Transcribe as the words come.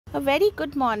A very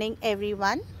good morning,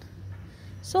 everyone.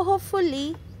 So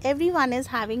hopefully everyone is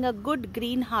having a good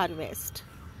green harvest.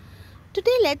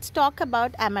 Today let's talk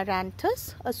about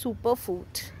Amaranthus, a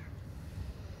superfood.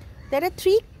 There are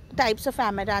three types of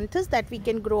Amaranthus that we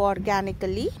can grow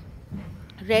organically: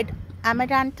 red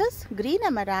Amaranthus, green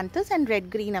Amaranthus and red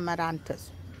green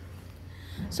Amaranthus.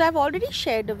 So I've already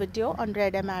shared a video on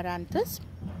red Amaranthus.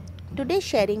 Today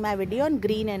sharing my video on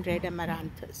green and red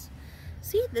Amaranthus.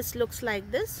 See, this looks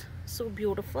like this, so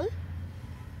beautiful.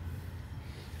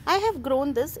 I have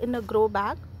grown this in a grow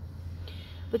bag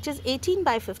which is 18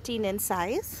 by 15 in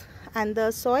size, and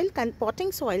the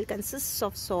potting soil consists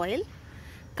of soil,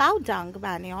 cow dung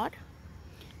manure,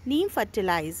 neem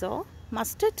fertilizer,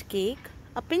 mustard cake,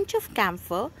 a pinch of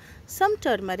camphor, some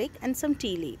turmeric and some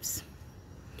tea leaves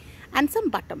and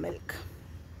some buttermilk.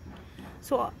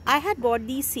 So I had bought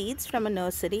these seeds from a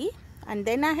nursery and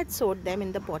then I had sowed them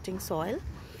in the potting soil.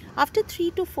 After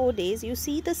 3 to 4 days, you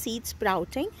see the seeds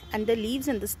sprouting and the leaves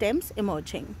and the stems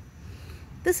emerging.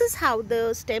 This is how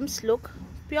the stems look,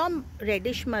 pure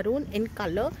reddish maroon in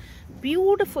color,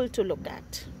 beautiful to look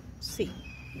at. See.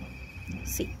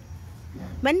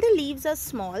 When the leaves are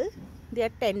small, they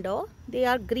are tender, they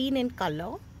are green in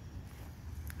color.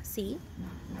 See.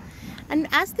 And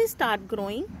as they start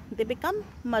growing, they become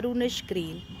maroonish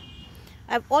green.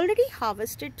 I've already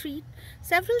harvested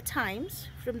several times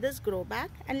from this grow bag,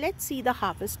 and let's see the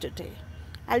harvest today.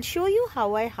 I'll show you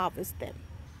how I harvest them.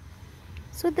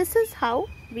 So this is how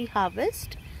we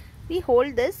harvest. We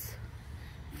hold this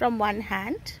from one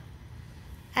hand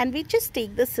and we just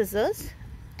take the scissors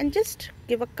and just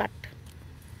give a cut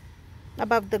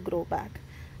above the grow bag.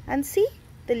 And see,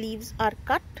 the leaves are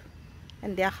cut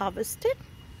and they are harvested.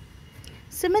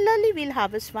 Similarly, we'll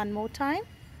harvest one more time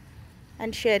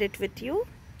and share it with you.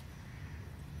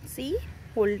 See,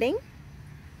 holding,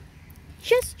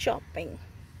 just chopping.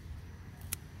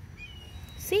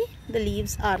 See, the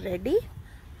leaves are ready,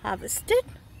 harvested.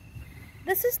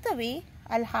 This is the way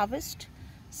I'll harvest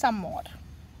some more.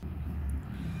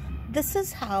 This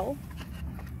is how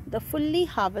the fully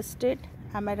harvested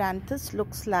Amaranthus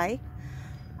looks like,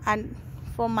 and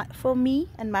for me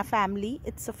and my family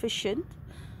it's sufficient.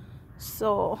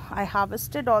 So I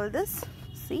harvested all this.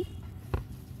 See,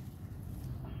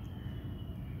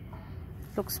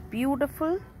 looks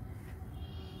beautiful,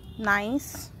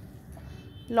 nice,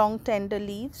 long tender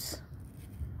leaves.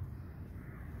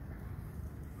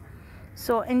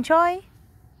 So enjoy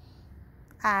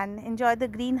the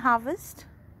green harvest.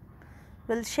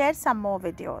 We'll share some more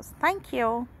videos. Thank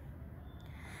you.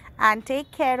 And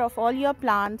take care of all your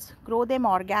plants. Grow them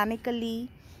organically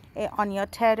on your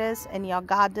terrace, in your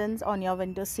gardens, on your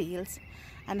windowsills,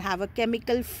 and have a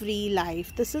chemical-free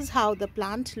life. This is how the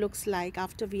plant looks like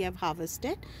after we have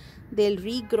harvested. They'll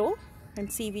regrow,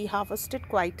 and see, we harvested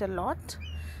quite a lot.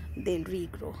 They'll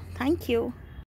regrow. Thank you.